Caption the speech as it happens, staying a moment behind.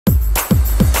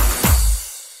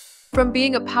From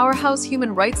being a powerhouse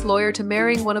human rights lawyer to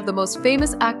marrying one of the most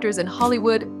famous actors in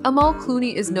Hollywood, Amal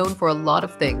Clooney is known for a lot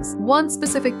of things. One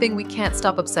specific thing we can't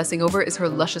stop obsessing over is her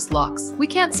luscious locks. We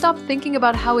can't stop thinking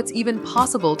about how it's even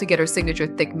possible to get her signature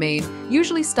thick mane,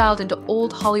 usually styled into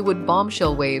old Hollywood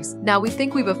bombshell waves. Now we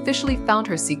think we've officially found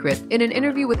her secret. In an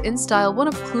interview with InStyle, one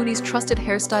of Clooney's trusted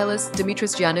hairstylists,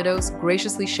 Dimitris Giannidos,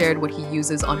 graciously shared what he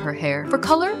uses on her hair. For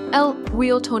color,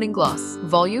 Real Toning Gloss.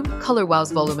 Volume, Color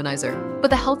Wow's Voluminizer. But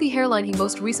the healthy hairline he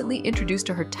most recently introduced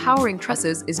to her towering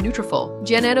tresses is Nutrafol.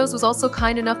 Giannidos was also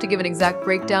kind enough to give an exact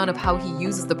breakdown of how he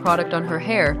uses the product on her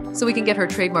hair, so we can get her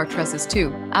trademark tresses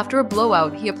too. After a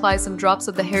blowout, he applies some drops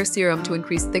of the hair serum to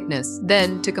increase thickness.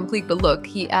 Then, to complete the look,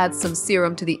 he adds some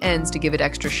serum to the ends to give it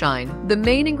extra shine. The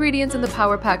main ingredients in the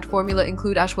power-packed formula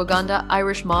include ashwagandha,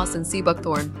 Irish moss, and sea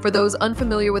buckthorn. For those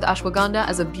unfamiliar with ashwagandha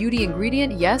as a beauty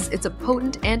ingredient, yes, it's a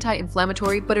potent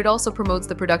anti-inflammatory, but it also promotes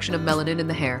the production of melanin in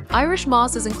the hair. Irish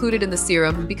moss is included in the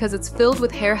serum because it's filled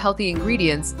with hair-healthy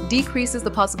ingredients, decreases the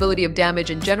possibility of damage,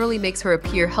 and generally makes her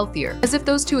appear healthier. As if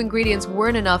those two ingredients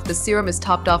weren't enough, the serum is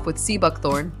topped off with sea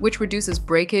buckthorn, which reduces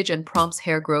breakage and prompts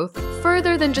hair growth.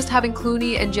 Further than just having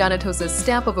Clooney and Giannidos'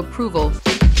 stamp of approval,